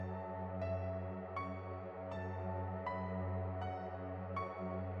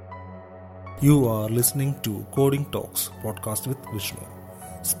You are listening to Coding Talks podcast with Vishnu.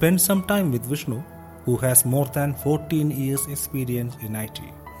 Spend some time with Vishnu, who has more than 14 years experience in IT,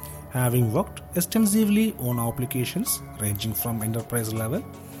 having worked extensively on applications ranging from enterprise level,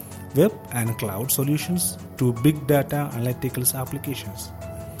 web and cloud solutions to big data analytical applications.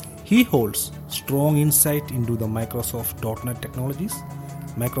 He holds strong insight into the Microsoft .NET technologies,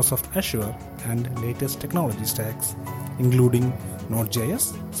 Microsoft Azure and latest technology stacks, including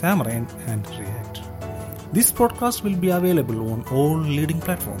Node.js, Xamarin and React. This podcast will be available on all leading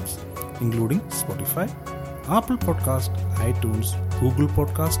platforms, including Spotify, Apple Podcast, iTunes, Google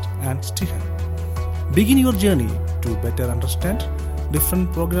Podcast and Stitcher. Begin your journey to better understand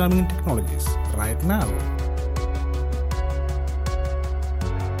different programming technologies right now.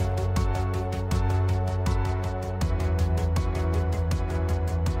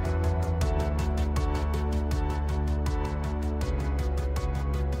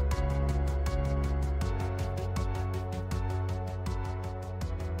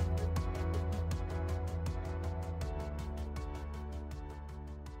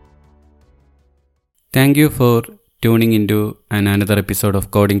 Thank you for tuning into another episode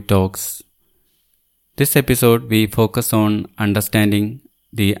of Coding Talks. This episode we focus on understanding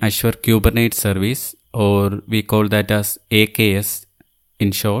the Azure Kubernetes Service, or we call that as AKS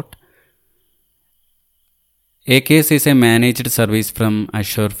in short. AKS is a managed service from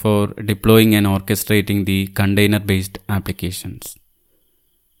Azure for deploying and orchestrating the container-based applications.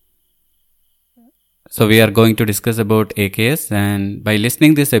 So we are going to discuss about AKS, and by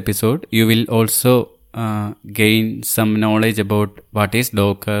listening this episode, you will also gain some knowledge about what is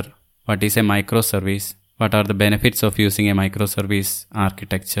Docker, what is a microservice, what are the benefits of using a microservice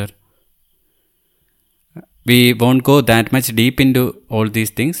architecture. We won't go that much deep into all these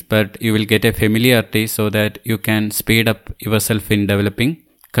things, but you will get a familiarity so that you can speed up yourself in developing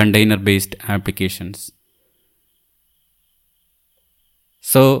container-based applications.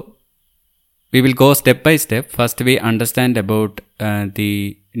 So we will go step by step. First, we understand about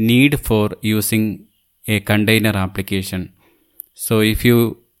the need for using a container application. So if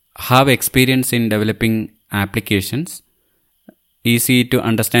you have experience in developing applications, easy to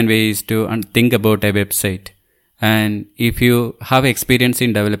understand way is to think about a website. And if you have experience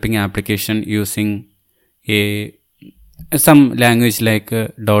in developing application using some language like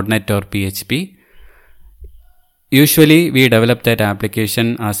 .NET or PHP, usually we develop that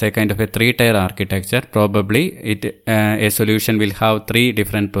application as a kind of a 3-tier architecture. Probably a solution will have 3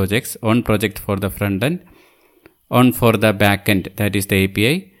 different projects. One project for the front end, one for the back end, that is the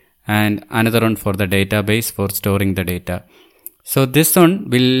API, and another one for the database for storing the data. So this one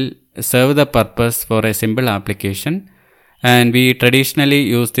will serve the purpose for a simple application, and we traditionally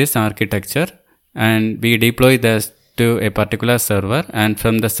use this architecture and we deploy this to a particular server, and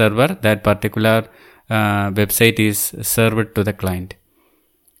from the server that particular website is served to the client.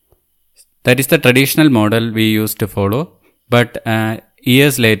 That is the traditional model we used to follow. But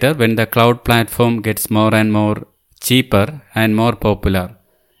years later, when the cloud platform gets more and more cheaper and more popular,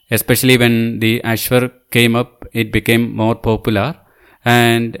 especially when the Azure came up, it became more popular,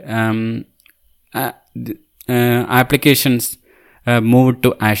 and applications moved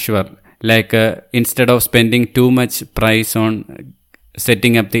to Azure. Like instead of spending too much price on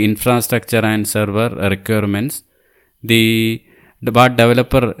setting up the infrastructure and server requirements, what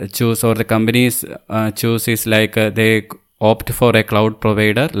developer choose or the companies choose is like they opt for a cloud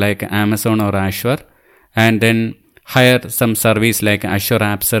provider like Amazon or Azure, and then hire some service like Azure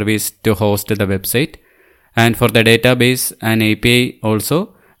App Service to host the website. And for the database and API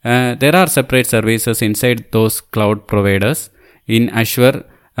also, there are separate services inside those cloud providers. In Azure,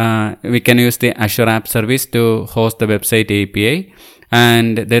 we can use the Azure App Service to host the website API.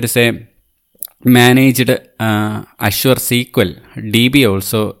 And there is a managed Azure SQL DB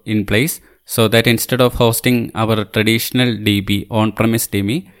also in place, so that instead of hosting our traditional DB, on-premise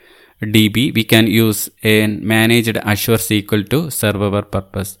DB, we can use a managed Azure SQL to serve our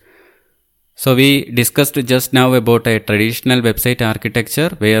purpose. So we discussed just now about a traditional website architecture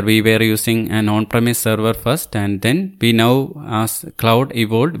where we were using an on-premise server first, and then we now, as cloud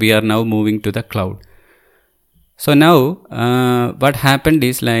evolved, we are now moving to the cloud. So now, what happened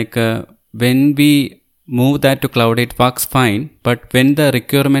is like when we move that to cloud, it works fine. But when the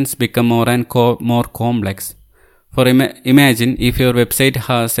requirements become more and more complex, for imagine if your website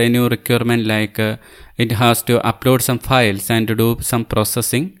has a new requirement like it has to upload some files and to do some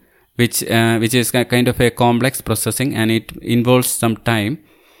processing, which is kind of a complex processing, and it involves some time.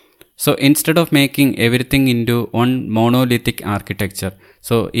 So instead of making everything into one monolithic architecture,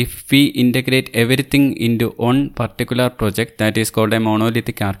 so if we integrate everything into one particular project, that is called a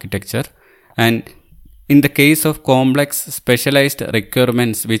monolithic architecture, And in the case of complex specialized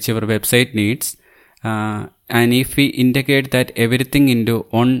requirements which your website needs, and if we integrate that everything into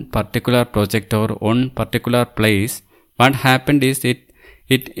one particular project or one particular place, what happened is it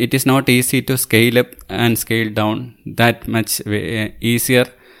is not easy to scale up and scale down that much easier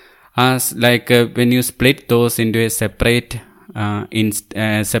as like when you split those into a separate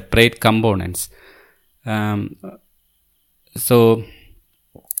separate components. So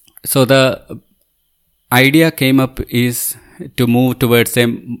the idea came up is to move towards a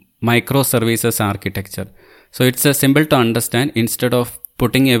microservices architecture. So it's simple to understand. Instead of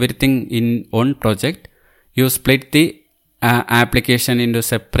putting everything in one project, you split the application into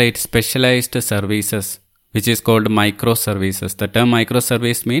separate specialized services, which is called microservices. The term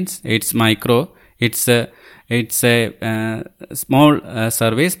microservice means it's micro. It's a small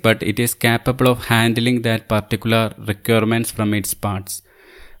service, but it is capable of handling that particular requirements from its parts.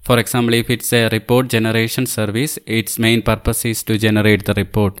 For example, if it's a report generation service, its main purpose is to generate the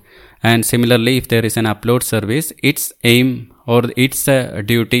report. And similarly, if there is an upload service, its aim or its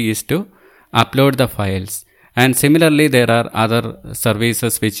duty is to upload the files. And similarly, there are other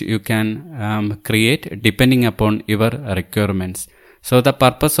services which you can create depending upon your requirements. So the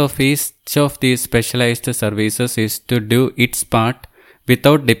purpose of each of these specialized services is to do its part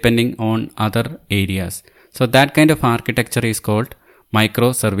without depending on other areas. So that kind of architecture is called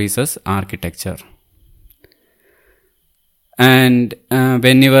microservices architecture. And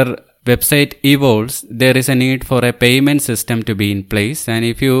when your website evolves, there is a need for a payment system to be in place. And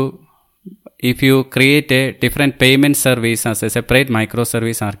if you create a different payment service as a separate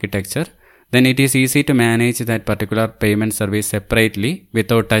microservice architecture, then it is easy to manage that particular payment service separately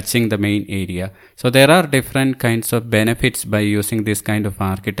without touching the main area. So there are different kinds of benefits by using this kind of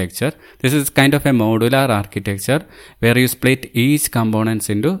architecture. This is kind of a modular architecture where you split each components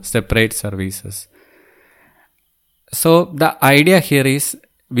into separate services. So the idea here is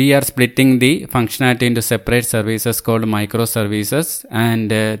we are splitting the functionality into separate services called microservices,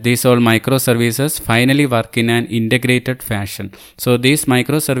 and these all microservices finally work in an integrated fashion. So these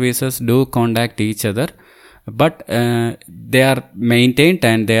microservices do contact each other, but they are maintained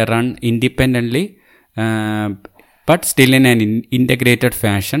and they are run independently, but still in an integrated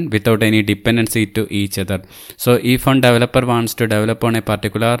fashion without any dependency to each other. So if one developer wants to develop on a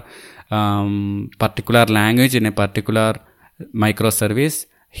particular language in a particular microservice,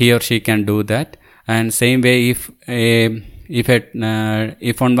 he or she can do that. And same way, if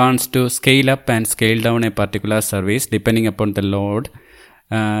one wants to scale up and scale down a particular service depending upon the load,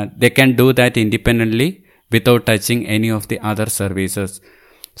 they can do that independently without touching any of the other services.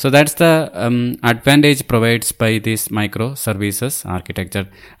 So that's the advantage provided by this microservices architecture.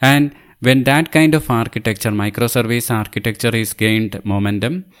 And when that kind of architecture, microservice architecture, is gained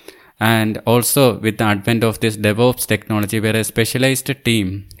momentum, and also with the advent of this DevOps technology, where a specialized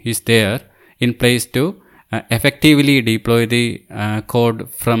team is there in place to effectively deploy the code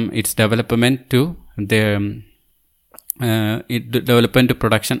from its development to the development to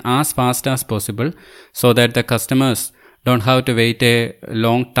production as fast as possible, so that the customers don't have to wait a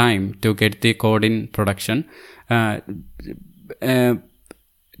long time to get the code in production. The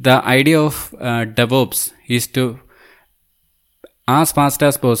idea of DevOps is to, as fast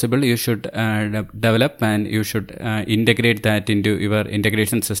as possible, you should develop and you should integrate that into your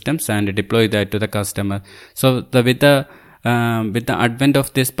integration systems and deploy that to the customer. So with the advent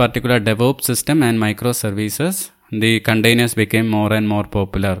of this particular DevOps system and microservices, the containers became more and more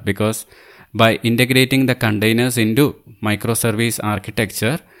popular, because by integrating the containers into microservice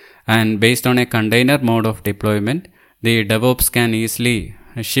architecture and based on a container mode of deployment, the DevOps can easily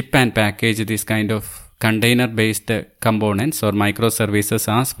ship and package this kind of container-based components or microservices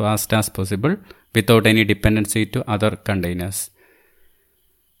as fast as possible without any dependency to other containers.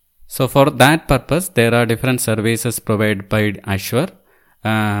 So for that purpose, there are different services provided by Azure.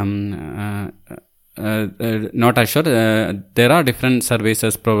 Not Azure, there are different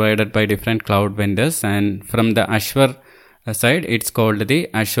services provided by different cloud vendors, and from the Azure side, it's called the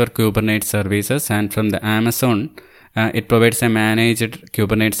Azure Kubernetes services, and from the Amazon, it provides a managed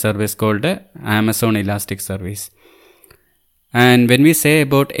Kubernetes service called Amazon Elastic Service. And when we say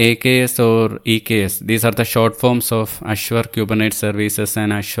about AKS or EKS, these are the short forms of Azure Kubernetes Services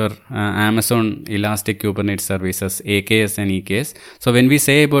and Azure Amazon Elastic Kubernetes Services, AKS and EKS. So when we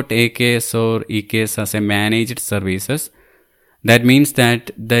say about AKS or EKS as a managed services, that means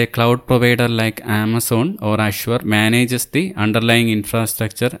that the cloud provider like Amazon or Azure manages the underlying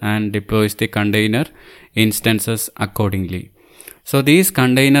infrastructure and deploys the container instances accordingly. So these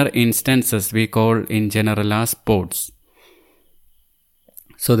container instances we call in general as pods.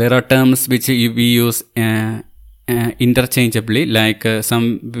 So there are terms which we use interchangeably, like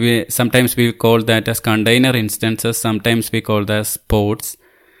sometimes we call that as container instances, sometimes we call that as pods.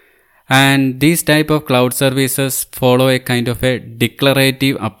 And these type of cloud services follow a kind of a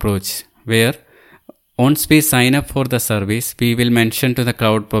declarative approach, where once we sign up for the service, we will mention to the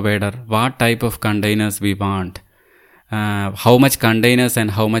cloud provider what type of containers we want, how much containers and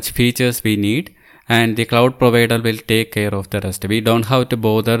how much features we need, and the cloud provider will take care of the rest. We don't have to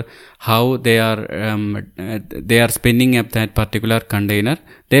bother how they are spinning up that particular container.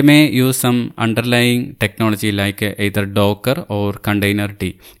 They may use some underlying technology like either Docker or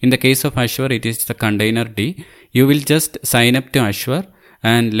Containerd. In the case of Azure, it is the Containerd. You will just sign up to Azure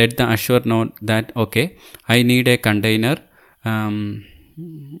and let the Azure know that, okay, I need a container. I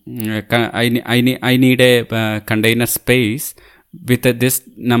need a container space with this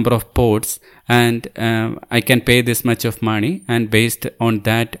number of ports, and I can pay this much of money, and based on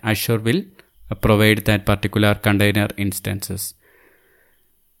that, Azure will provide that particular container instances.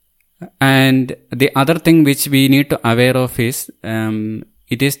 And the other thing which we need to aware of is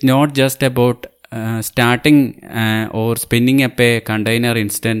it is not just about starting or spinning up a container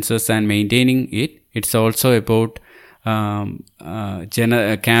instances and maintaining it. It's also about capturing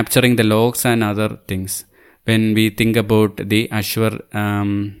the logs and other things. When we think about the Azure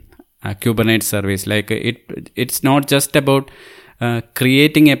Kubernetes service, like it's not just about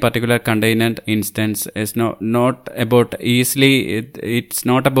creating a particular container instance. It's not about easily. It's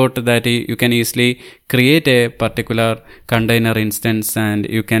not about that you can easily create a particular container instance and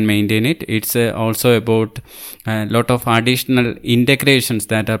you can maintain it. It's also about a lot of additional integrations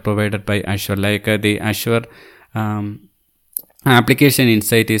that are provided by Azure, like the Azure Application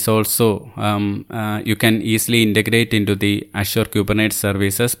Insight is also you can easily integrate into the Azure Kubernetes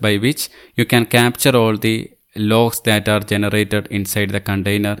services, by which you can capture all the logs that are generated inside the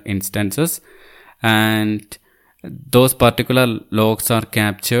container instances, and those particular logs are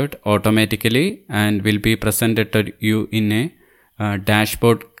captured automatically and will be presented to you in a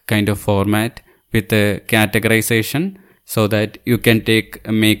dashboard kind of format with a categorization, so that you can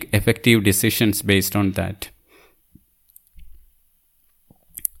make effective decisions based on that.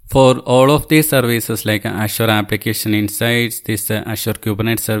 For all of these services like Azure Application Insights, this Azure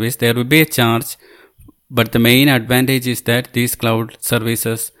Kubernetes service, there will be a charge. But the main advantage is that these cloud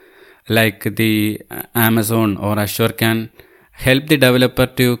services like the Amazon or Azure can help the developer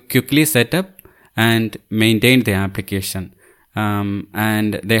to quickly set up and maintain the application.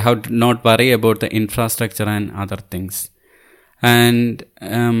 And they have to not worry about the infrastructure and other things. And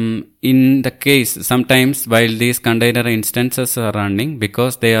in the case, sometimes while these container instances are running,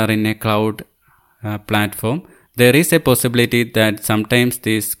 because they are in a cloud platform, there is a possibility that sometimes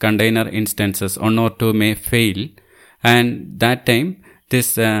these container instances, one or two, may fail. And that time,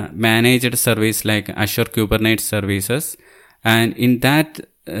 this managed service like Azure Kubernetes services, and in that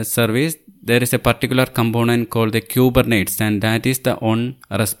service, there is a particular component called the Kubernetes, and that is the one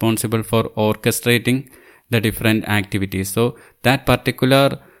responsible for orchestrating the different activities. So that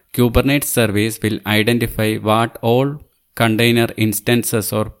particular Kubernetes service will identify what all container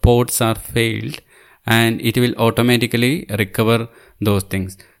instances or pods are failed, and it will automatically recover those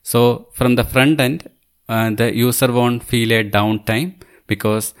things. So from the front end, the user won't feel a downtime,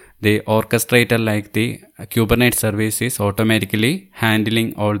 because the orchestrator like the Kubernetes service is automatically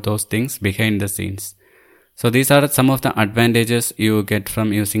handling all those things behind the scenes. So these are some of the advantages you get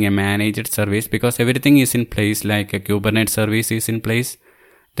from using a managed service, because everything is in place, like a Kubernetes service is in place.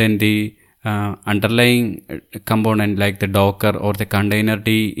 Then the underlying component like the Docker or the Containerd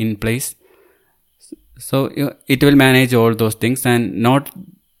in place. So it will manage all those things, and not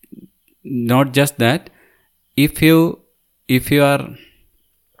just that. If you are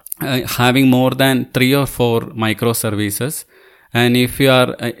having more than 3 or 4 microservices, and if you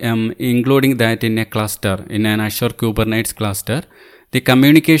are including that in a cluster, in an Azure Kubernetes cluster, the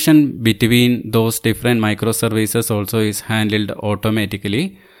communication between those different microservices also is handled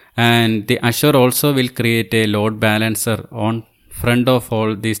automatically. And the Azure also will create a load balancer on front of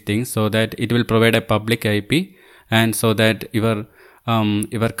all these things, so that it will provide a public IP, and so that your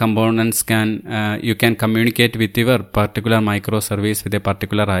components you can communicate with your particular microservice with a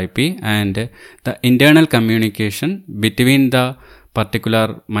particular IP, and the internal communication between the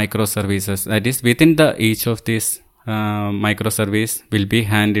particular microservices, that is within each of these microservice, will be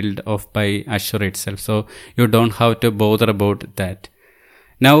handled off by Azure itself. So you don't have to bother about that.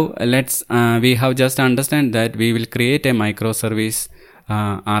 Now we have just understand that we will create a microservice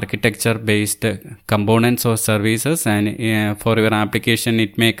architecture based components or services, and for your application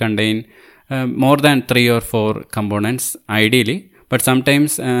it may contain more than 3 or 4 components ideally, but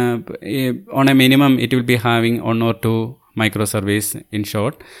sometimes on a minimum it will be having 1 or 2 microservice in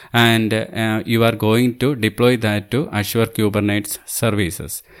short, and you are going to deploy that to Azure Kubernetes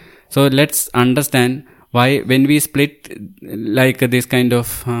services. So let's understand why when we split like this kind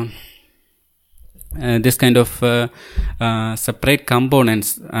of separate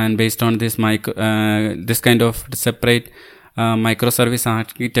components, and based on this this kind of separate microservice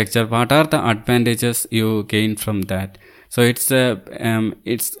architecture, what are the advantages you gain from that? So it's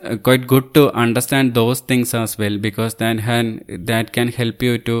quite good to understand those things as well, because that can help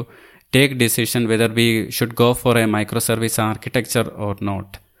you to take decision whether we should go for a microservice architecture or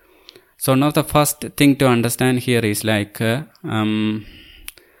not. So now the first thing to understand here is like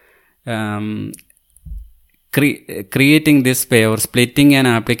creating this way or splitting an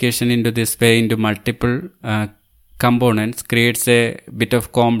application into this way into multiple components creates a bit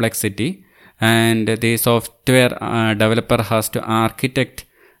of complexity, and the software developer has to architect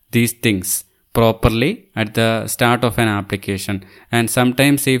these things properly at the start of an application. And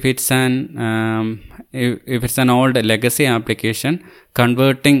sometimes if it's an old legacy application,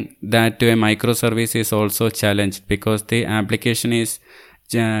 converting that to a microservice is also challenged, because the application is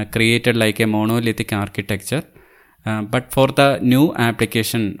created like a monolithic architecture. But for the new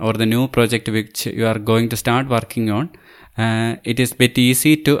application or the new project which you are going to start working on, it is bit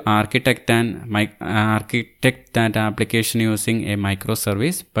easy to architect that application using a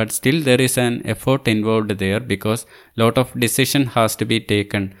microservice, but still there is an effort involved there, because lot of decision has to be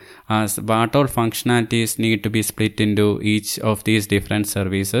taken as what all functionalities need to be split into each of these different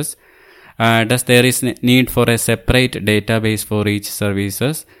services. Does there is need for a separate database for each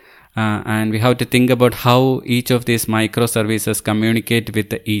services? And we have to think about how each of these microservices communicate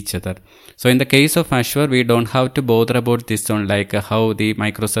with each other. So in the case of Azure, we don't have to bother about this one, like how the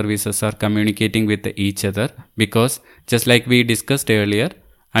microservices are communicating with each other, because just like we discussed earlier,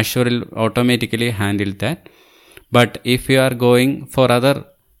 Azure will automatically handle that. But if you are going for other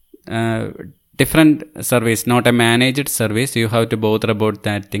different service, not a managed service, you have to bother about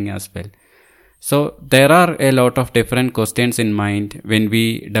that thing as well. So there are a lot of different questions in mind when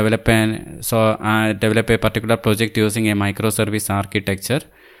we develop a particular project using a microservice architecture.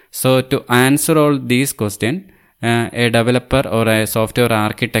 So to answer all these questions, a developer or a software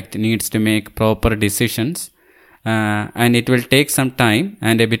architect needs to make proper decisions, and it will take some time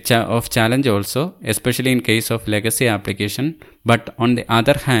and a bit of challenge also, especially in case of legacy application. But on the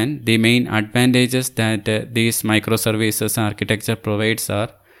other hand, the main advantages that these microservices architecture provides are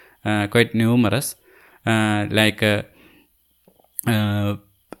quite numerous. Like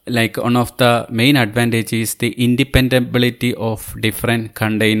one of the main advantages is the independability of different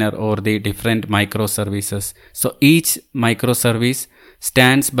container or the different microservices. So each microservice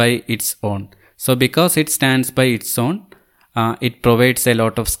stands by its own. So because it stands by its own, it provides a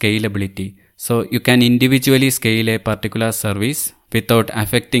lot of scalability. So you can individually scale a particular service without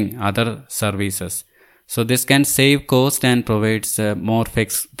affecting other services. So this can save cost and provides more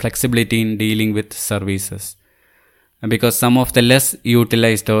flexibility in dealing with services. Because some of the less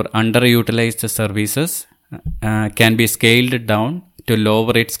utilized or underutilized services can be scaled down to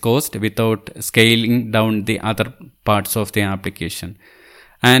lower its cost without scaling down the other parts of the application.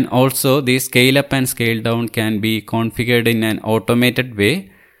 And also the scale up and scale down can be configured in an automated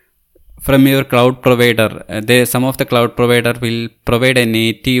way from your cloud provider. Some of the cloud provider will provide a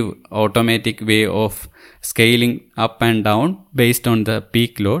native automatic way of scaling up and down based on the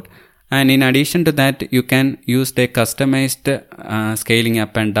peak load. And in addition to that, you can use the customized scaling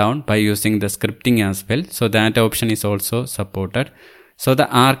up and down by using the scripting as well. So that option is also supported. So the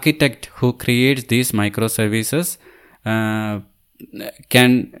architect who creates these microservices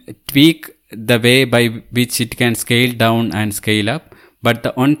can tweak the way by which it can scale down and scale up. But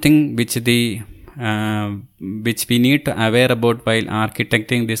the one thing which we need to aware about while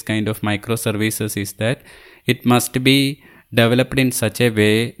architecting this kind of microservices is that it must be developed in such a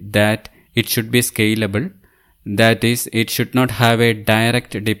way that it should be scalable. That is, it should not have a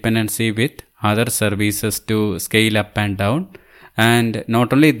direct dependency with other services to scale up and down. And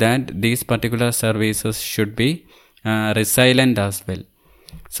not only that, these particular services should be resilient as well.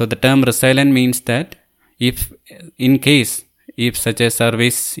 So the term resilient means that if such a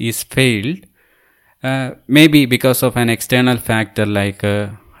service is failed, maybe because of an external factor like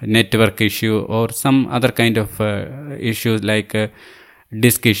a network issue or some other kind of issues like a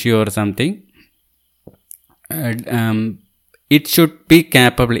disk issue or something, it should be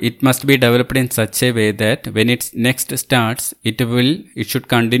capable. It must be developed in such a way that when it next starts, it should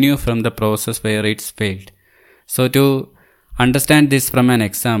continue from the process where it's failed. So to understand this from an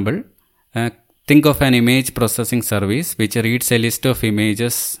example, think of an image processing service which reads a list of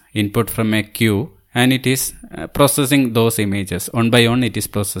images input from a queue, and it is processing those images. One by one it is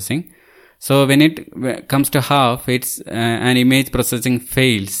processing. So when it comes to half, it's an image processing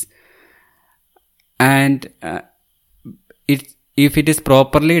fails. And if it is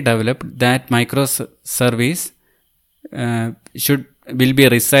properly developed, that microservice will be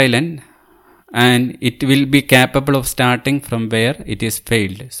resilient, and it will be capable of starting from where it is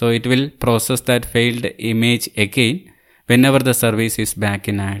failed. So it will process that failed image again whenever the service is back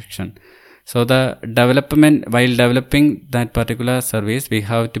in action. So while developing that particular service, we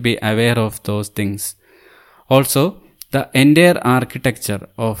have to be aware of those things. Also, the entire architecture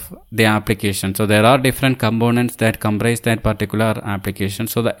of the application. So there are different components that comprise that particular application.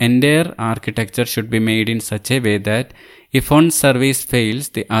 So the entire architecture should be made in such a way that if one service fails,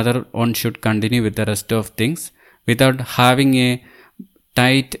 the other one should continue with the rest of things without having a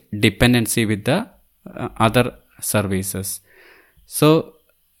tight dependency with the other services. So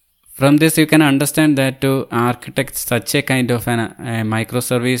from this you can understand that to architect such a kind of a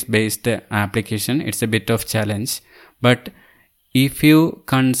microservice based application, it's a bit of challenge. But if you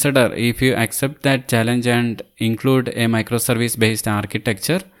accept that challenge and include a microservice based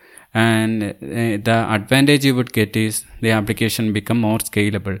architecture, and the advantage you would get is the application become more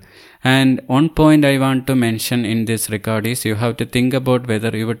scalable. And one point I want to mention in this regard is you have to think about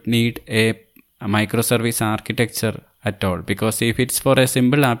whether you would need a microservice architecture at all, because if it's for a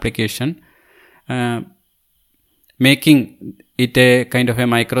simple application, making it a kind of a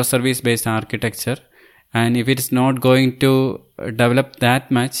microservice based architecture, and if it's not going to develop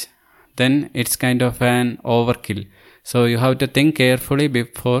that much, then it's kind of an overkill. So you have to think carefully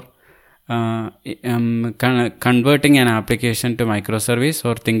before converting an application to microservice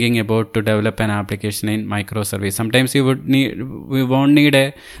or thinking about to develop an application in microservice. Sometimes we won't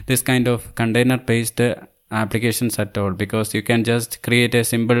need this kind of container based applications at all, because you can just create a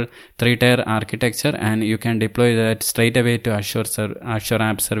simple 3-tier architecture and you can deploy that straight away to Azure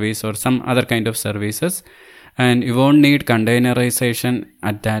App Service or some other kind of services, and you won't need containerization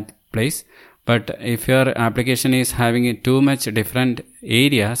at that place. But if your application is having too much different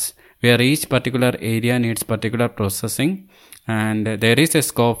areas where each particular area needs particular processing and there is a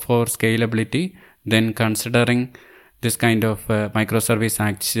scope for scalability, then considering this kind of microservice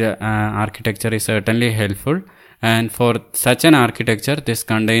architecture is certainly helpful. And for such an architecture, this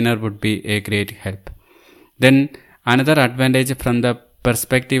container would be a great help. Then another advantage from the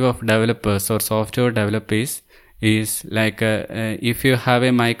perspective of developers or software developers is like if you have a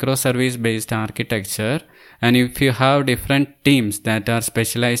microservice based architecture, and if you have different teams that are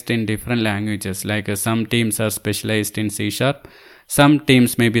specialized in different languages, like some teams are specialized in C#, some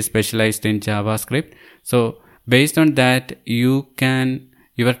teams may be specialized in JavaScript. So based on that, your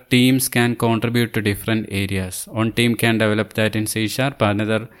teams can contribute to different areas. One team can develop that in C#,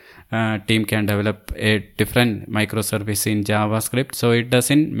 another team can develop a different microservice in JavaScript. So it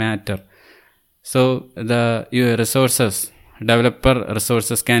doesn't matter. So your developer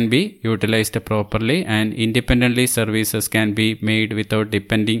resources can be utilized properly, and independently services can be made without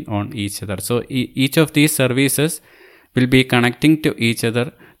depending on each other. So each of these services will be connecting to each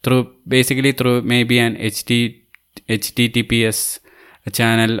other through maybe an HTTPS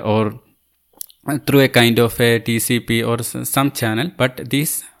channel or through a kind of a TCP or some channel, but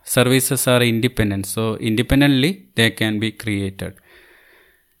these services are independent. So independently they can be created.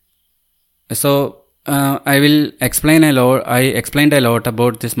 So I will explain a lot. I explained a lot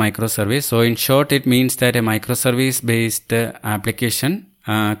about this microservice. So in short, it means that a microservice based application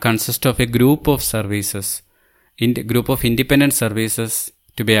consists of a group of services, group of independent services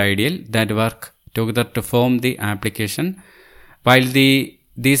to be ideal, that work together to form the application, while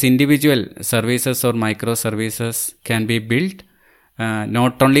these individual services or microservices can be built.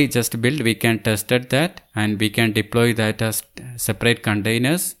 Not only just build, we can test that and we can deploy that as separate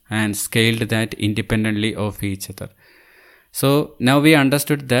containers and scaled that independently of each other. So now we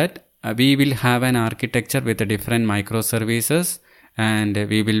understood that we will have an architecture with different microservices, and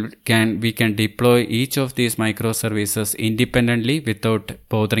we can deploy each of these microservices independently without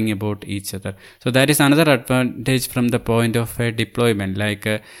bothering about each other. So that is another advantage from the point of deployment, like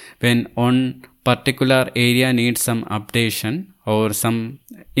when one particular area needs some updation or some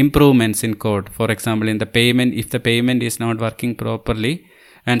improvements in code. For example, in the payment, if the payment is not working properly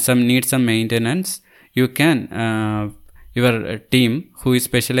and needs some maintenance, you can your team who is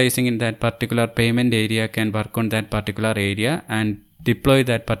specializing in that particular payment area can work on that particular area and deploy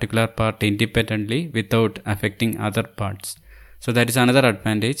that particular part independently without affecting other parts. So that is another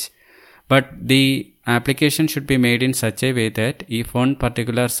advantage. But the application should be made in such a way that if one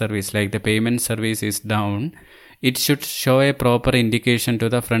particular service, like the payment service, is down, it should show a proper indication to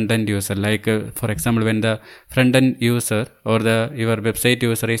the front-end user. Like, for example, when the front-end user or your website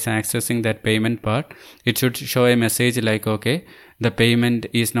user is accessing that payment part, it should show a message like, okay, the payment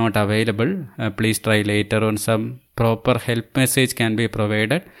is not available, please try later, or some proper help message can be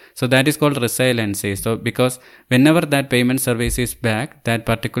provided. So that is called resiliency. So because whenever that payment service is back, that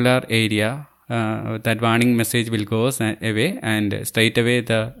particular area, that warning message will go away, and straight away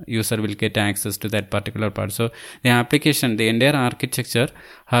the user will get access to that particular part. So the application, the entire architecture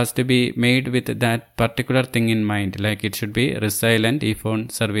has to be made with that particular thing in mind, like it should be resilient if one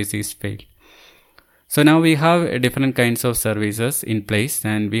service is failed. So now we have different kinds of services in place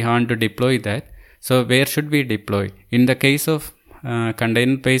and we want to deploy that. So where should we deploy? In the case of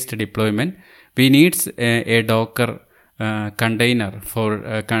container-based deployment, we need a Docker container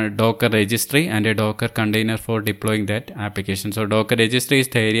for Docker registry and a Docker container for deploying that application. So Docker registry is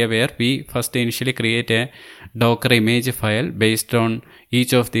the area where we first initially create a Docker image file based on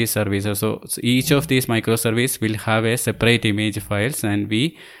each of these services. So each of these microservices will have a separate image files, and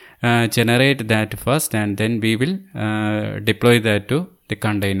we generate that first, and then we will deploy that to the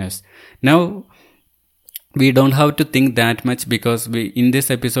containers. Now we don't have to think that much, because in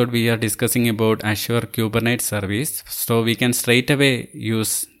this episode we are discussing about Azure Kubernetes service. So we can straight away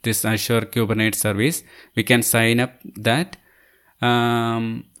use this Azure Kubernetes service. We can sign up that,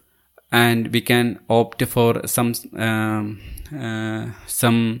 and we can opt for some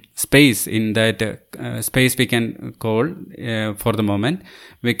space in that space we can call for the moment.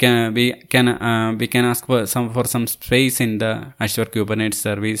 We can ask for some space in the Azure Kubernetes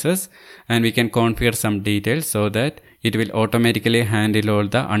services, and we can configure some details so that it will automatically handle all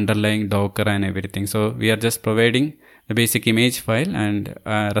the underlying Docker and everything. So we are just providing the basic image file, and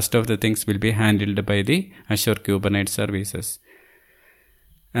rest of the things will be handled by the Azure Kubernetes services.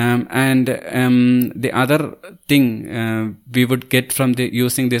 The other thing we would get from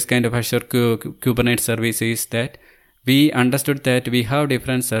using this kind of Azure Kubernetes service is that we understood that we have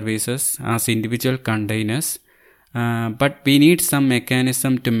different services as individual containers, but we need some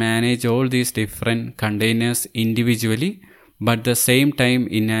mechanism to manage all these different containers individually, but at the same time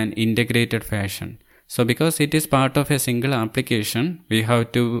in an integrated fashion. So because it is part of a single application, we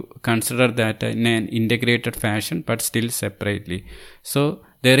have to consider that in an integrated fashion, but still separately. So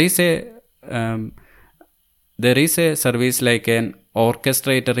there is a service like an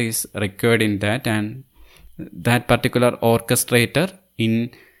orchestrator is required in that, and that particular orchestrator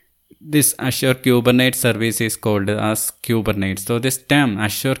in this Azure Kubernetes service is called as Kubernetes. So this term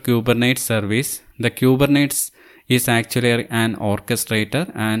Azure Kubernetes service, the Kubernetes is actually an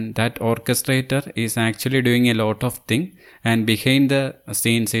orchestrator, and that orchestrator is actually doing a lot of things, and behind the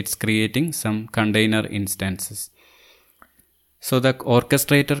scenes it's creating some container instances. So the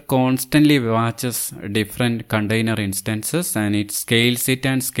orchestrator constantly watches different container instances, and it scales it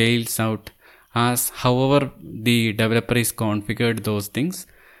and scales out as however the developer is configured those things.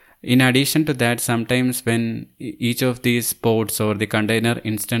 In addition to that, sometimes when each of these pods or the container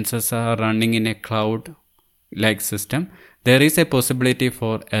instances are running in a cloud-like system, there is a possibility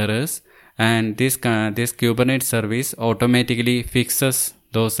for errors, and this Kubernetes service automatically fixes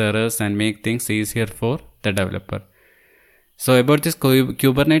those errors and make things easier for the developer. So about this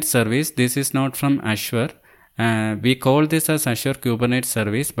Kubernetes service, this is not from Azure. We call this as Azure Kubernetes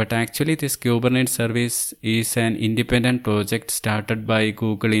service, but actually this Kubernetes service is an independent project started by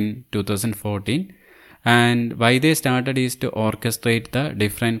Google in 2014. And why they started is to orchestrate the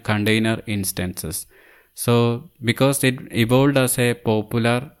different container instances. So because it evolved as a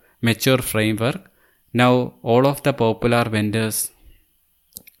popular mature framework, now all of the popular vendors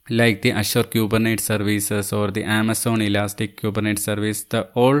like the Azure Kubernetes services or the Amazon Elastic Kubernetes service,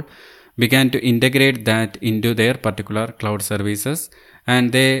 all began to integrate that into their particular cloud services,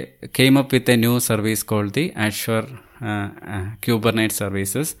 and they came up with a new service called the Azure Kubernetes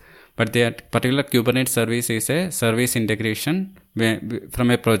services. But that particular Kubernetes service is a service integration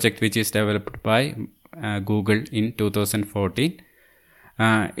from a project which is developed by Google in 2014.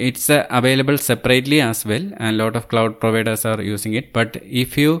 It's available separately as well, and a lot of cloud providers are using it. But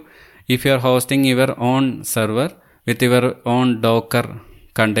if you are hosting your own server with your own Docker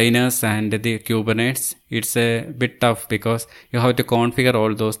containers and the Kubernetes, it's a bit tough because you have to configure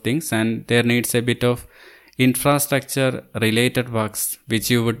all those things, and there needs a bit of infrastructure related works which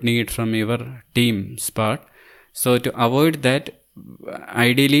you would need from your team's part. So to avoid that,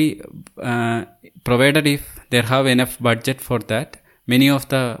 ideally, provided if they have enough budget for that, many of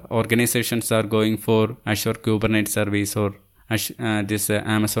the organizations are going for Azure Kubernetes service or this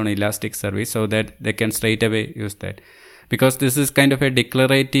Amazon Elastic service, so that they can straight away use that. Because this is kind of a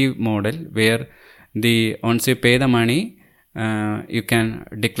declarative model where once you pay the money, you can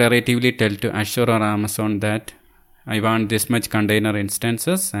declaratively tell to Azure or Amazon that I want this much container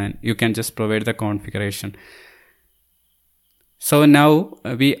instances, and you can just provide the configuration. So now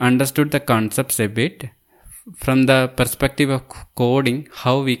we understood the concepts a bit. From the perspective of coding,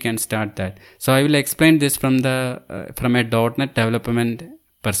 how we can start that. So I will explain this from a .NET development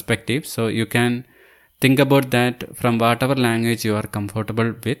perspective. So you can think about that from whatever language you are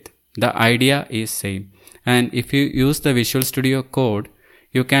comfortable with. The idea is same. And if you use the Visual Studio Code,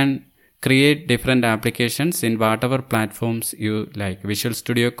 you can create different applications in whatever platforms you like. Visual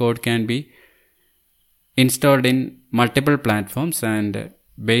Studio Code can be installed in multiple platforms, and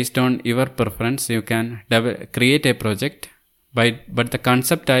based on your preference, you can create a project. But the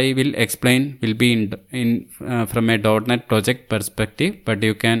concept I will explain will be in from a .NET project perspective, but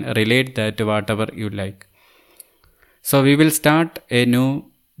you can relate that to whatever you like. So we will start a new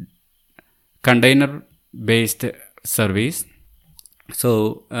container-based service.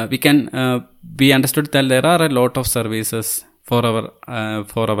 So we understood that there are a lot of services for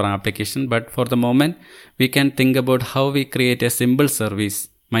our application, but for the moment we can think about how we create a simple service,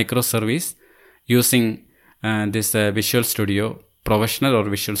 microservice, using this Visual Studio Professional or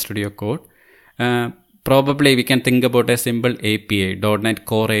Visual Studio Code. Probably we can think about a simple API, .NET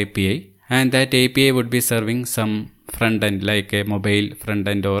Core API, and that API would be serving some front end, like a mobile front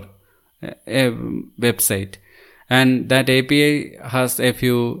end or a website, and that API has a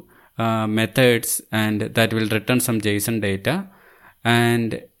few methods, and that will return some JSON data,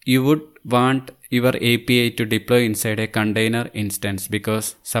 and you would want your API to deploy inside a container instance,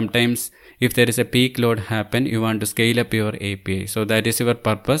 because sometimes if there is a peak load happen, you want to scale up your API. So that is your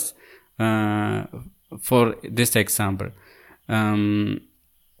purpose for this example.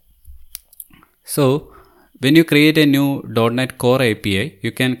 So when you create a new .NET Core API,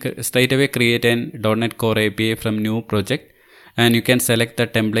 you can straight away create a .NET Core API from new project, and you can select the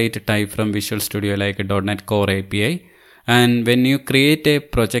template type from Visual Studio, like a .NET Core API. And when you create a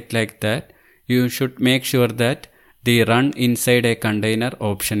project like that, you should make sure that the run inside a container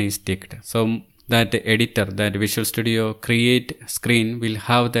option is ticked. So that editor, that Visual Studio create screen will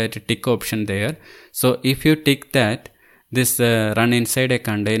have that tick option there. So if you tick that, this run inside a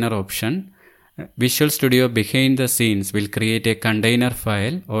container option, Visual Studio behind the scenes will create a container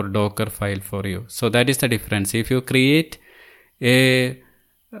file or Docker file for you. So that is the difference. If you create a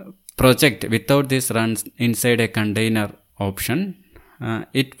project without this runs inside a container option,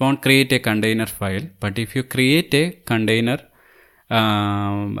 it won't create a container file. But if you create a container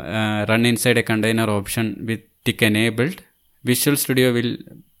run inside a container option with tick enabled, Visual Studio will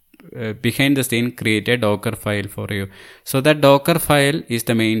behind the scene create a Docker file for you. So that Docker file is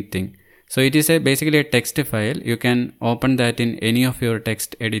the main thing. So it is basically a text file. You can open that in any of your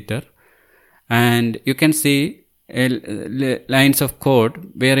text editor, and you can see lines of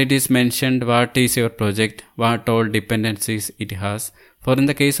code where it is mentioned what is your project, what all dependencies it has. For in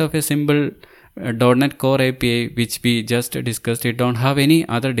the case of a simple .NET Core API which we just discussed, it don't have any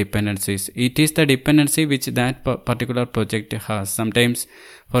other dependencies. It is the dependency which that particular project has. Sometimes,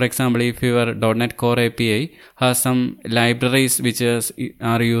 for example, if your .NET Core API has some libraries which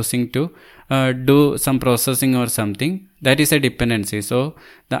are using to do some processing or something, that is a dependency. So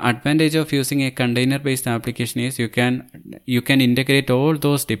the advantage of using a container based application is you can integrate all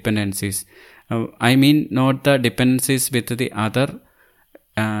those dependencies. I mean not the dependencies with the other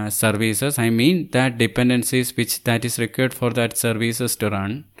services. I mean that dependencies that is required for that services to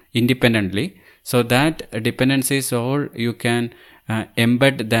run independently. So that dependencies all you can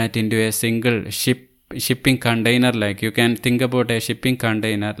embed that into a single shipping container. Like you can think about a shipping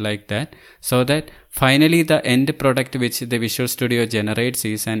container like that, so that finally the end product which the Visual Studio generates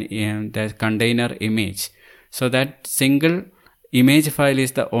is the container image. So that single image file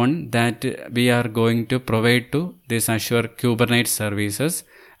is the one that we are going to provide to this Azure Kubernetes services,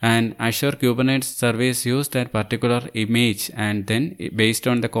 and Azure Kubernetes service use that particular image, and then based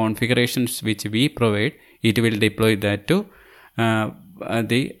on the configurations which we provide, it will deploy that to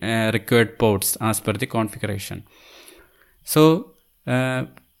the required ports as per the configuration. So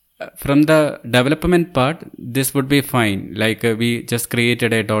from the development part, this would be fine. Like we just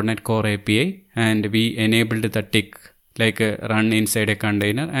created a .NET Core API and we enabled the tick like run inside a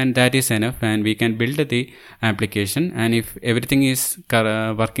container, and that is enough, and we can build the application. And if everything is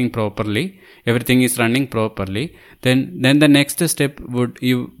working properly, everything is running properly, then the next step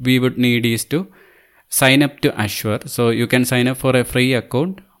we would need is to sign up to Azure. So you can sign up for a free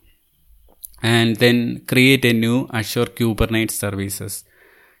account, and then create a new Azure Kubernetes services.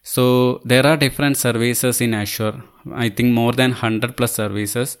 So there are different services in Azure. I think more than 100 plus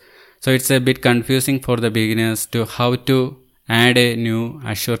services. So it's a bit confusing for the beginners to how to add a new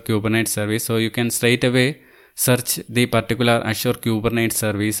Azure Kubernetes service. So you can straight away search the particular Azure Kubernetes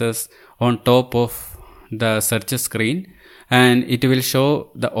services on top of the search screen, and it will show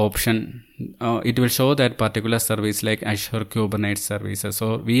the option. It will show that particular service like Azure Kubernetes services.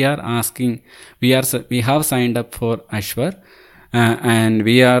 So we have signed up for Azure. And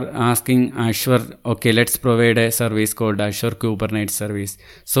we are asking Azure, okay, let's provide a service called Azure Kubernetes service.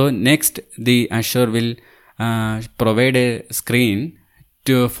 So next, the Azure will provide a screen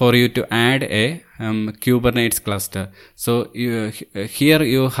for you to add a Kubernetes cluster. So here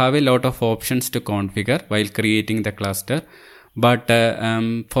you have a lot of options to configure while creating the cluster. But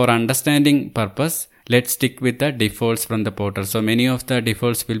for understanding purpose, let's stick with the defaults from the portal. So many of the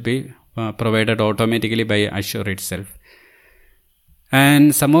defaults will be provided automatically by Azure itself.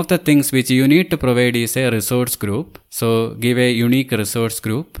 And some of the things which you need to provide is a resource group. So give a unique resource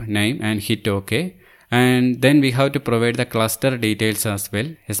group name and hit OK. And then we have to provide the cluster details as well,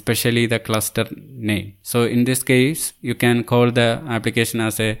 especially the cluster name. So in this case, you can call the application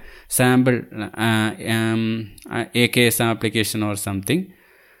as a sample AKS application or something.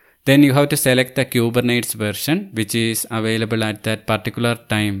 Then you have to select the Kubernetes version which is available at that particular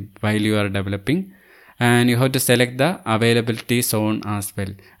time while you are developing. And you have to select the availability zone as well.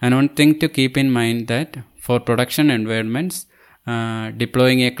 And one thing to keep in mind that for production environments,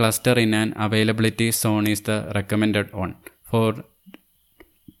 deploying a cluster in an availability zone is the recommended one. For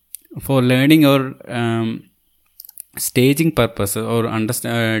learning or staging purposes or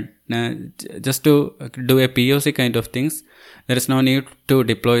just to do a POC kind of things, there is no need to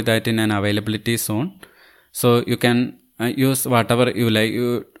deploy that in an availability zone. So you can use whatever you like.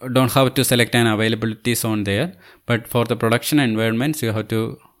 You don't have to select an availability zone there, but for the production environments you have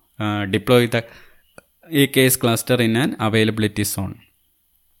to deploy the AKS cluster in an availability zone.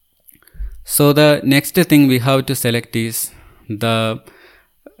 So the next thing we have to select is the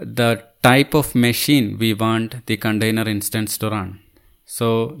type of machine we want the container instance to run.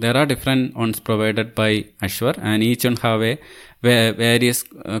 So there are different ones provided by Azure, and each one have a various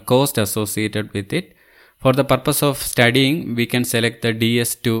cost associated with it. For the purpose of studying, we can select the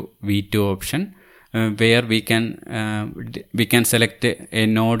DS2 V2 option, where we can select a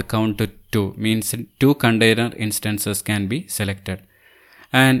node count to 2, means 2 container instances can be selected.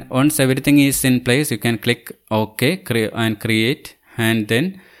 And once everything is in place, you can click OK and create, and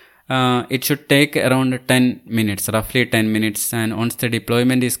then it should take around 10 minutes, roughly 10 minutes. And once the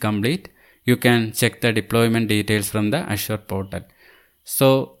deployment is complete, you can check the deployment details from the Azure portal.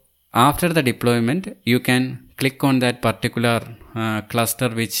 So after the deployment, you can click on that particular cluster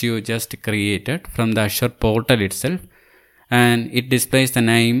which you just created from the Azure portal itself, and it displays the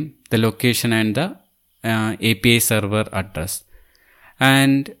name, the location, and the API server address.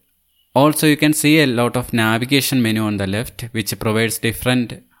 And also you can see a lot of navigation menu on the left which provides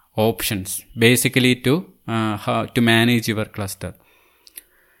different options basically to how to manage your cluster.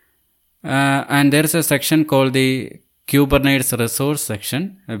 And there is a section called the Kubernetes resource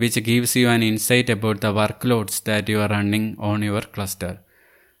section, which gives you an insight about the workloads that you are running on your cluster.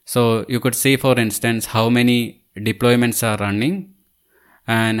 So you could see, for instance, how many deployments are running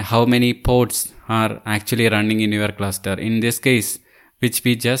and how many pods are actually running in your cluster. In this case, which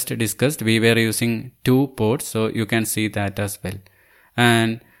we just discussed, we were using 2 pods, so you can see that as well.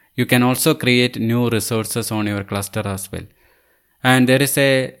 And you can also create new resources on your cluster as well. And there is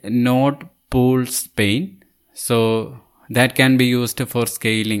a node pools pane. So that can be used for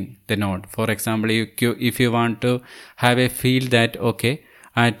scaling the node. For example, if you want to have a feel that, okay,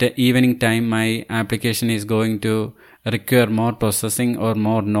 at evening time my application is going to require more processing or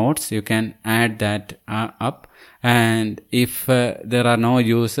more nodes, you can add that up. And if there are no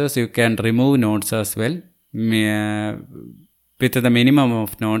users, you can remove nodes as well with the minimum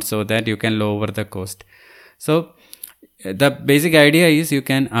of nodes so that you can lower the cost. So the basic idea is you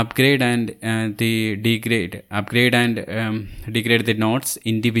can upgrade and degrade the nodes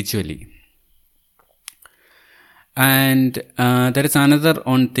individually. And there is another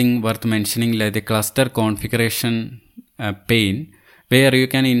one thing worth mentioning, like the cluster configuration pane, where you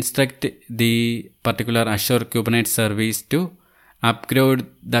can instruct the particular Azure Kubernetes service to upgrade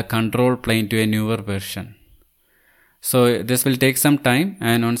the control plane to a newer version. So this will take some time,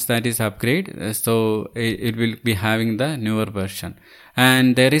 and once that is upgraded, so it will be having the newer version.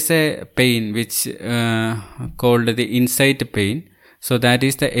 And there is a pane which called the insight pane. So that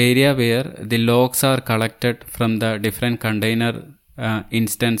is the area where the logs are collected from the different container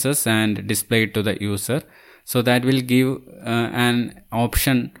instances and display it to the user. So that will give an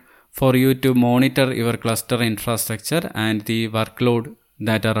option for you to monitor your cluster infrastructure and the workload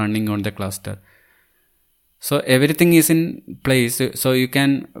that are running on the cluster. So everything is in place. So you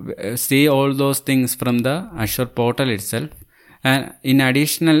can see all those things from the Azure portal itself. And in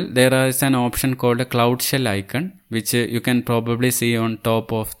additional, there is an option called a Cloud Shell icon, which you can probably see on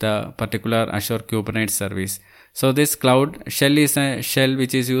top of the particular Azure Kubernetes service. So this Cloud Shell is a shell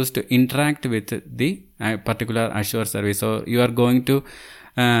which is used to interact with the particular Azure service. So you are going to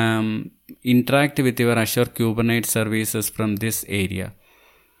interact with your Azure Kubernetes services from this area.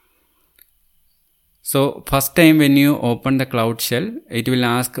 So first time when you open the Cloud Shell, it will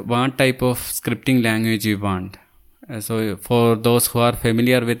ask what type of scripting language you want. So for those who are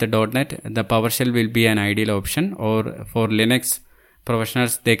familiar with the .NET, the PowerShell will be an ideal option, or for Linux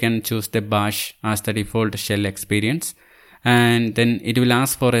professionals, they can choose the Bash as the default shell experience. And then it will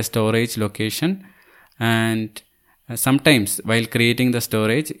ask for a storage location, and sometimes while creating the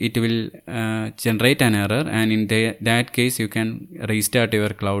storage, it will generate an error, and in that case you can restart your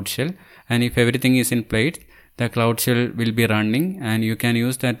Cloud Shell. And if everything is in place, the Cloud Shell will be running, and you can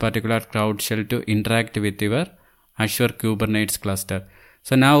use that particular Cloud Shell to interact with your Azure Kubernetes cluster.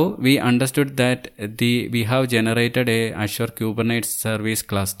 So now we understood that we have generated a Azure Kubernetes service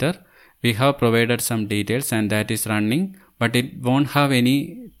cluster. We have provided some details, and that is running, but it won't have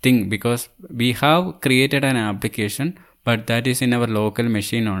anything because we have created an application, but that is in our local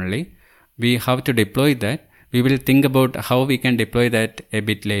machine only. We have to deploy that. We will think about how we can deploy that a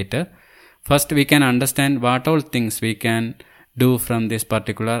bit later. First, we can understand what all things we can do from this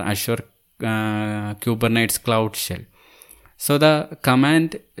particular Azure Kubernetes Cloud Shell. So the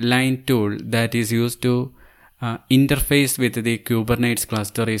command line tool that is used to interface with the Kubernetes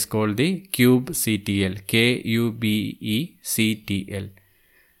cluster is called the kubectl, Kubectl.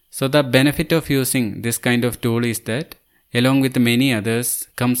 So the benefit of using this kind of tool is that, along with many others,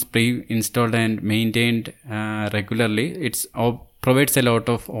 comes pre-installed and maintained regularly. It provides a lot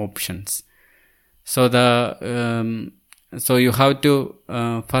of options. So so you have to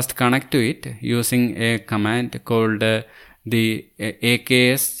first connect to it using a command called the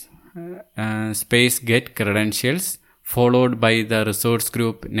AKS space get credentials, followed by the resource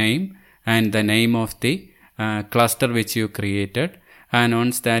group name and the name of the cluster which you created. And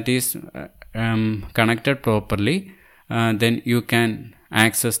once that is connected properly, then you can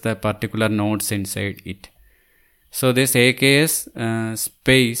access the particular nodes inside it. So this AKS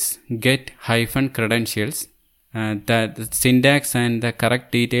space get hyphen credentials, the syntax and the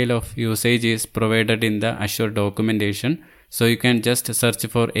correct detail of usage is provided in the Azure documentation. So you can just search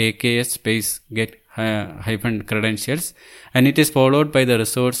for AKS space get hyphen credentials, and it is followed by the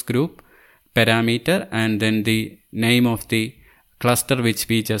resource group parameter and then the name of the cluster which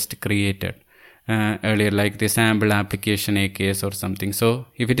we just created earlier, like the sample application AKS or something. So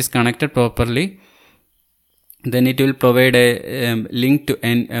if it is connected properly, then it will provide a link to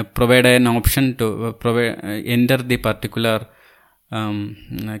provide an option to enter the particular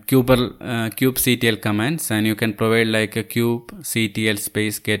kubectl commands, and you can provide like a kubectl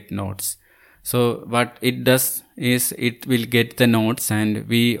space get nodes. So what it does is it will get the nodes, and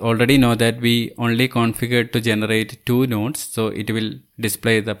we already know that we only configured to generate 2 nodes, so it will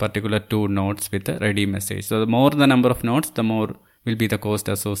display the particular 2 nodes with a ready message. So the more the number of nodes, the more will be the cost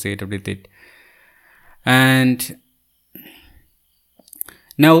associated with it. And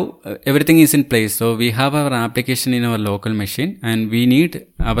now everything is in place. So we have our application in our local machine, and we need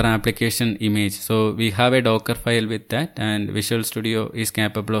our application image. So we have a Docker file with that, and Visual Studio is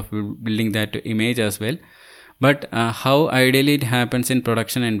capable of building that image as well. But how ideally it happens in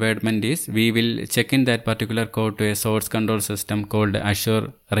production environment is we will check in that particular code to a source control system called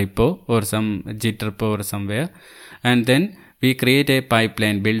Azure repo or some Git repo or somewhere, and then we create a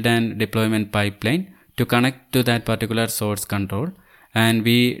pipeline, build and deployment pipeline, to connect to that particular source control, and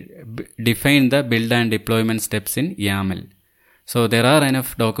we define the build and deployment steps in YAML. So there are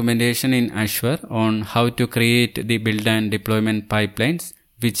enough documentation in Azure on how to create the build and deployment pipelines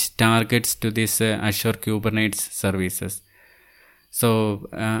which targets to this Azure Kubernetes services. So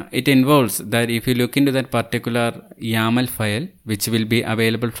it involves that if you look into that particular YAML file, which will be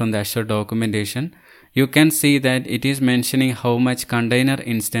available from the Azure documentation, you can see that it is mentioning how much container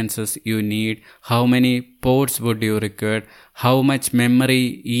instances you need, how many ports would you require, how much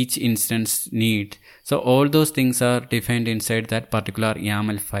memory each instance needs. So all those things are defined inside that particular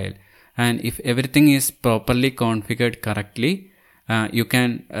YAML file. And if everything is properly configured correctly, you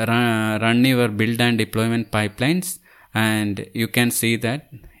can run your build and deployment pipelines, and you can see that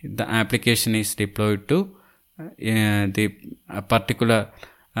the application is deployed to the a particular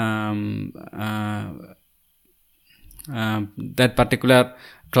that particular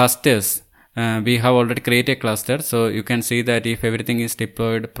clusters. We have already created a cluster, so you can see that if everything is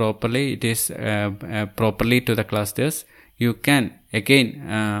deployed properly, it is properly to the clusters. You can again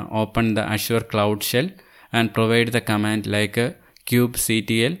open the Azure Cloud Shell and provide the command like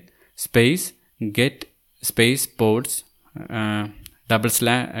kubectl space get space pods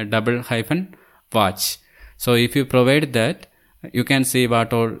 /watch. So if you provide that, you can see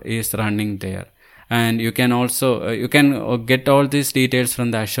what all is running there. And you can also you can get all these details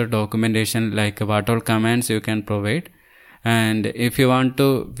from the Azure documentation, like what all commands you can provide. And if you want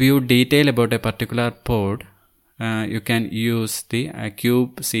to view detail about a particular pod, you can use the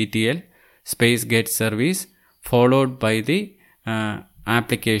kubectl space get service followed by the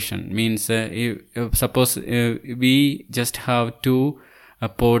application. Means suppose we just have two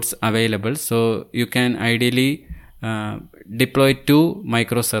pods available, so you can ideally deploy two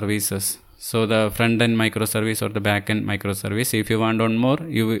microservices. So the front end microservice or the back end microservice. If you want one more,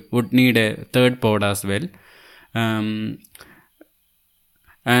 you would need a third pod as well. And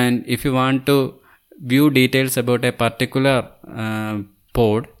if you want to view details about a particular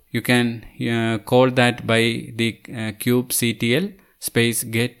pod, you can call that by the kubectl space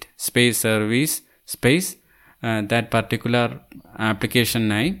get space service space that particular application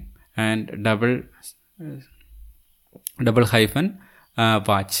name and double hyphen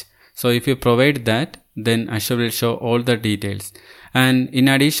watch. So if you provide that, then Azure will show all the details. And in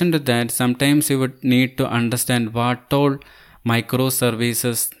addition to that, sometimes you would need to understand what all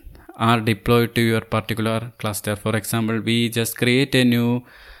microservices are deployed to your particular cluster. For example, we just create a new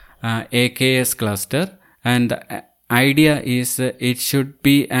AKS cluster, and the idea is it should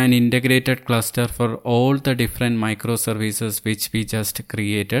be an integrated cluster for all the different microservices which we just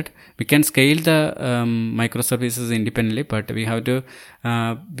created. We can scale the microservices independently, but we have to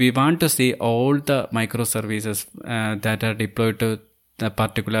we want to see all the microservices that are deployed to the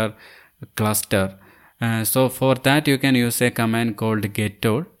particular cluster. So for that you can use a command called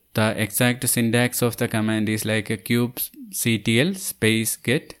getAll. The exact syntax of the command is like a kubectl space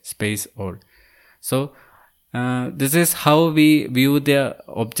get space all. So this is how we view the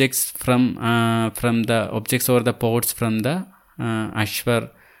objects from the objects or the pods from the Azure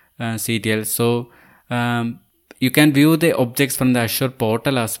CTL. So you can view the objects from the Azure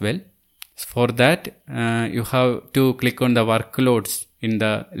portal as well. For that, you have to click on the workloads in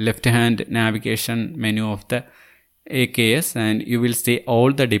the left hand navigation menu of the AKS, and you will see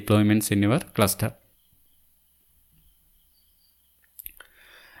all the deployments in your cluster.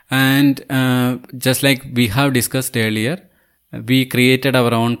 And just like we have discussed earlier, we created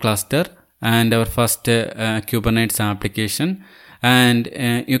our own cluster and our first Kubernetes application, and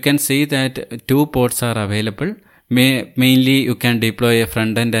you can see that two pods are available. Mainly you can deploy a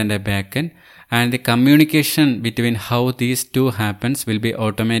front end and a back end, and the communication between how these two happens will be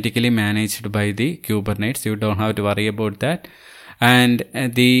automatically managed by the Kubernetes. You don't have to worry about that. And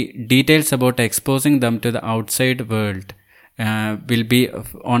the details about exposing them to the outside world will be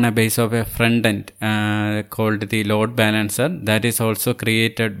on a base of a front end called the load balancer. That is also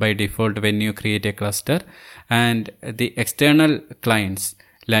created by default when you create a cluster. And the external clients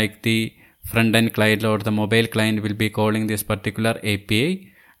like the front end client or the mobile client will be calling this particular API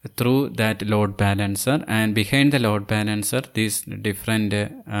through that load balancer, and behind the load balancer these different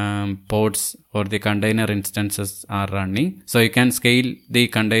pods or the container instances are running. So you can scale the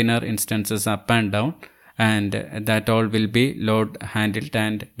container instances up and down, and that all will be load handled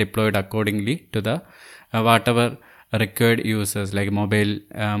and deployed accordingly to the whatever required users, like mobile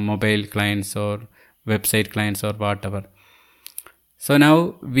clients or website clients or whatever. So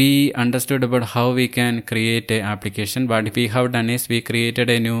now we understood about how we can create an application. What we have done is we created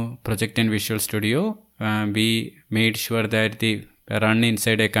a new project in Visual Studio. We made sure that the run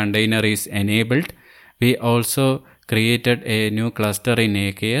inside a container is enabled. We also created a new cluster in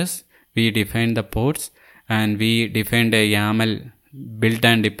AKS. We defined the ports, and we defined a YAML build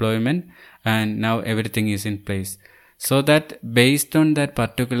and deployment, and now everything is in place. So that based on that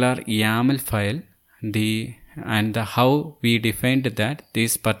particular YAML file, how we defined that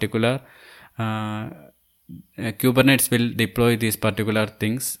this particular Kubernetes will deploy these particular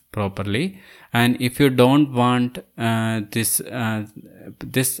things properly. And if you don't want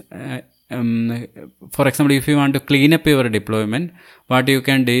for example, if you want to clean up your deployment, what you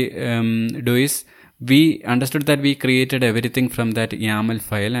can do is, we understood that we created everything from that YAML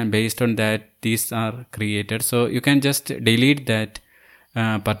file, and based on that these are created. So you can just delete that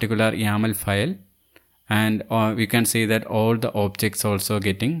particular YAML file, and we can see that all the objects also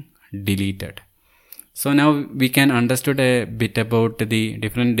getting deleted. So now we can understood a bit about the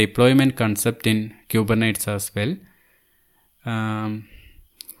different deployment concept in Kubernetes as well.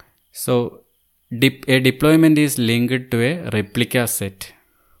 So a deployment is linked to a replica set.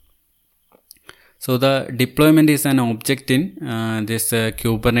 So the deployment is an object in this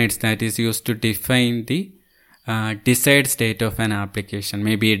Kubernetes that is used to define the desired state of an application,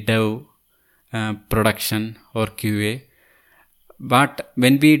 maybe dev, production or QA. But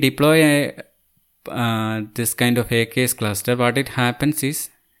when we deploy this kind of AKS cluster, what it happens is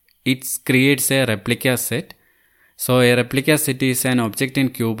it creates a replica set. So a replica set is an object in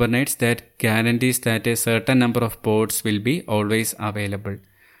Kubernetes that guarantees that a certain number of pods will be always available.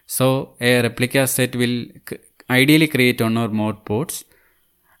 So a replica set will ideally create one or more pods,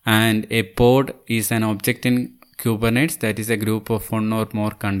 and a pod is an object in Kubernetes that is a group of one or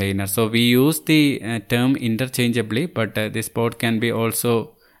more containers. So we use the term interchangeably, but this pod can be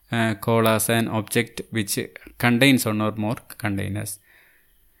also called as an object which contains one or more containers.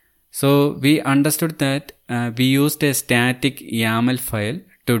 So we understood that we used a static YAML file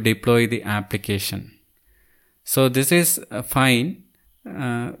to deploy the application. So this is fine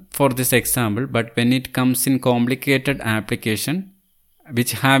for this example, but when it comes in complicated application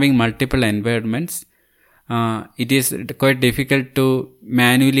which having multiple environments, it is quite difficult to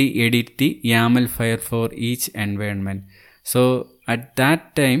manually edit the YAML file for each environment. So at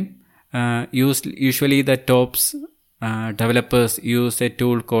that time, usually the TOPS developers use a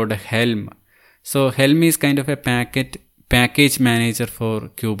tool called Helm. So Helm is kind of a package manager for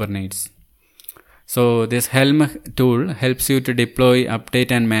Kubernetes. So this Helm tool helps you to deploy,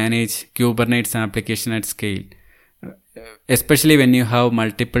 update and manage Kubernetes application at scale, especially when you have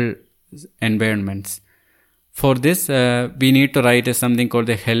multiple environments. For this, we need to write something called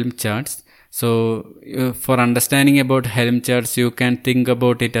the Helm charts. So for understanding about Helm charts, you can think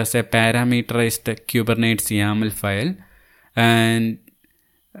about it as a parameterized Kubernetes YAML file. And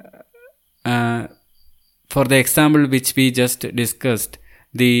for the example which we just discussed,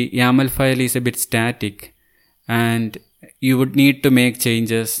 the YAML file is a bit static, and you would need to make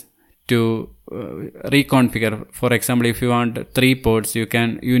changes to reconfigure. For example, if you want 3 pods, you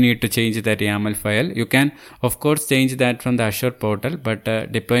need to change that YAML file. You can of course change that from the Azure portal, but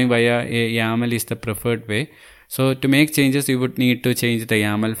deploying via a YAML is the preferred way. So to make changes, you would need to change the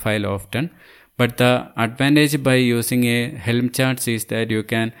YAML file often. But the advantage by using a Helm charts is that you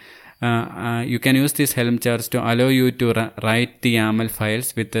can use these Helm charts to allow you to write the YAML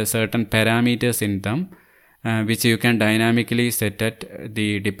files with certain parameters in them, which you can dynamically set at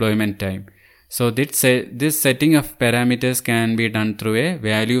the deployment time. So this setting of parameters can be done through a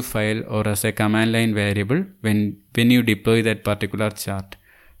value file or as a command line variable when you deploy that particular chart.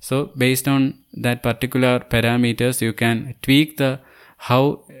 So based on that particular parameters, you can tweak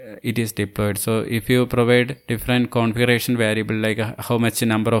how it is deployed. So if you provide different configuration variable like how much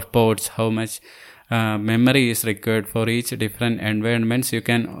number of ports, how much memory is required for each different environments, you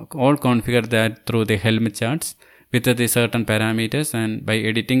can all configure that through the Helm charts with the certain parameters, and by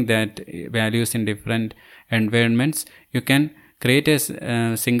editing that values in different environments, you can create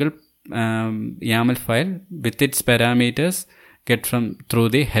a single YAML file with its parameters get through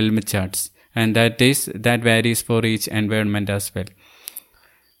the Helm charts, and that varies for each environment as well.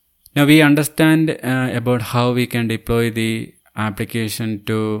 Now we understand about how we can deploy the application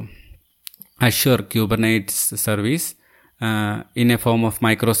to Azure Kubernetes service in a form of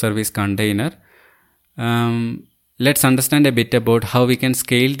microservice container. Let's understand a bit about how we can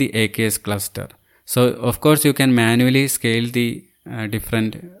scale the AKS cluster. So of course you can manually scale the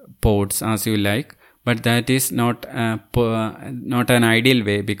different pods as you like, but that is not an ideal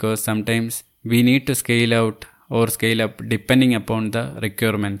way, because sometimes we need to scale out or scale up depending upon the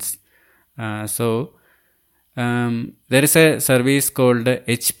requirements. So there is a service called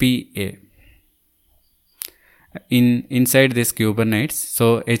HPA inside this Kubernetes.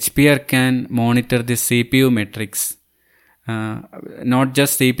 So HPR can monitor the CPU metrics, not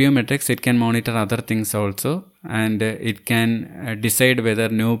just CPU metrics, it can monitor other things also, and it can decide whether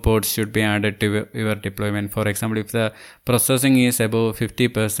new pods should be added to your deployment. For example, if the processing is above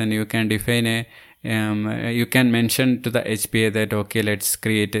 50%, you can define you can mention to the HPA that okay, let's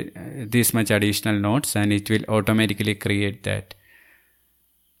create this much additional nodes, and it will automatically create that.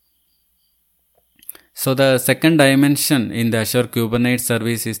 So the second dimension in the Azure Kubernetes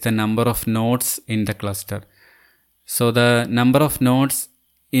service is the number of nodes in the cluster. So the number of nodes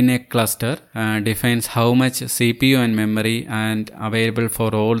in a cluster defines how much CPU and memory and available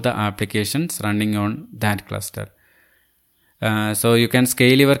for all the applications running on that cluster. So you can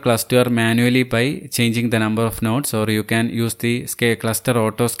scale your cluster manually by changing the number of nodes, or you can use the cluster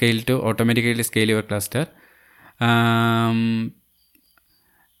auto scale to automatically scale your cluster.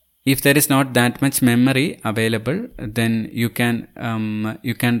 If there is not that much memory available, then you can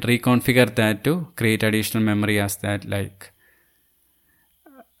reconfigure that to create additional memory as that like.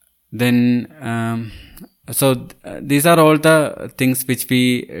 Then these are all the things which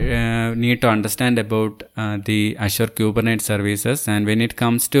we need to understand about the Azure Kubernetes services. And when it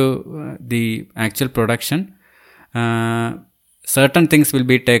comes to the actual production, certain things will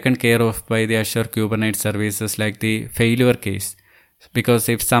be taken care of by the Azure Kubernetes services, like the failure case. Because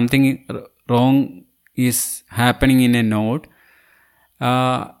if something wrong is happening in a node,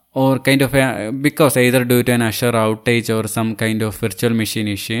 or kind of because either due to an Azure outage or some kind of virtual machine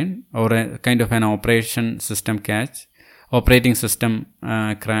issue, or a kind of an operating system crash.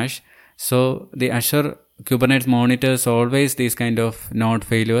 So the Azure Kubernetes monitors always these kind of node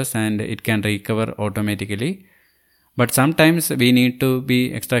failures, and it can recover automatically. But sometimes we need to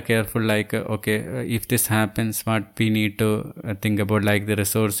be extra careful, like, if this happens, what we need to think about, like the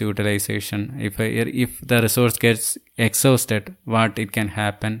resource utilization. If the resource gets exhausted, what it can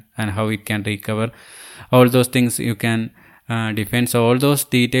happen and how it can recover. All those things you can define. So all those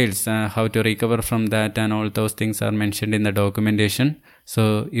details, how to recover from that, and all those things are mentioned in the documentation.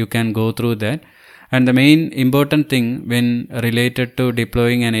 So you can go through that. And the main important thing when related to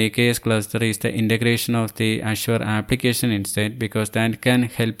deploying an AKS cluster is the integration of the Azure Application Insight, because that can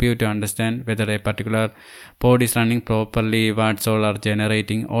help you to understand whether a particular pod is running properly, what all are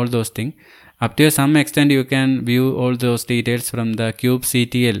generating, all those things. Up to some extent, you can view all those details from the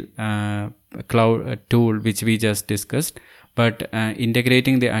kubectl cloud tool, which we just discussed. But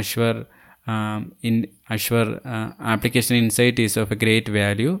integrating the Azure in Azure Application Insight is of a great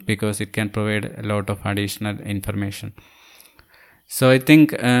value, because it can provide a lot of additional information. So I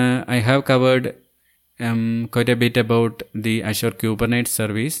think I have covered quite a bit about the Azure Kubernetes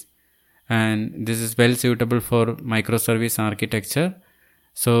service, and this is well suitable for microservice architecture.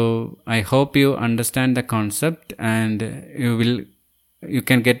 So I hope you understand the concept, and you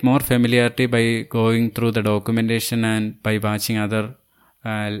can get more familiarity by going through the documentation and by watching other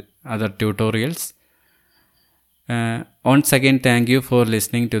tutorials. Once again, thank you for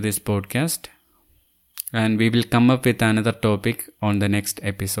listening to this podcast, and we will come up with another topic on the next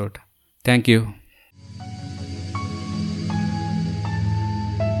episode. Thank you.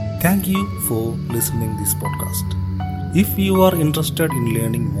 Thank you for listening this podcast. If you are interested in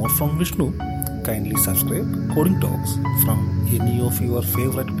learning more from Vishnu, kindly subscribe Coding Talks from any of your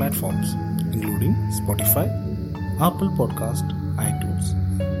favorite platforms, including Spotify, Apple Podcast, iTunes,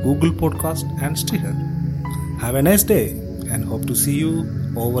 Google Podcast and Stitcher. Have a nice day, and hope to see you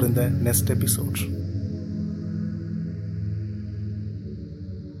over in the next episode.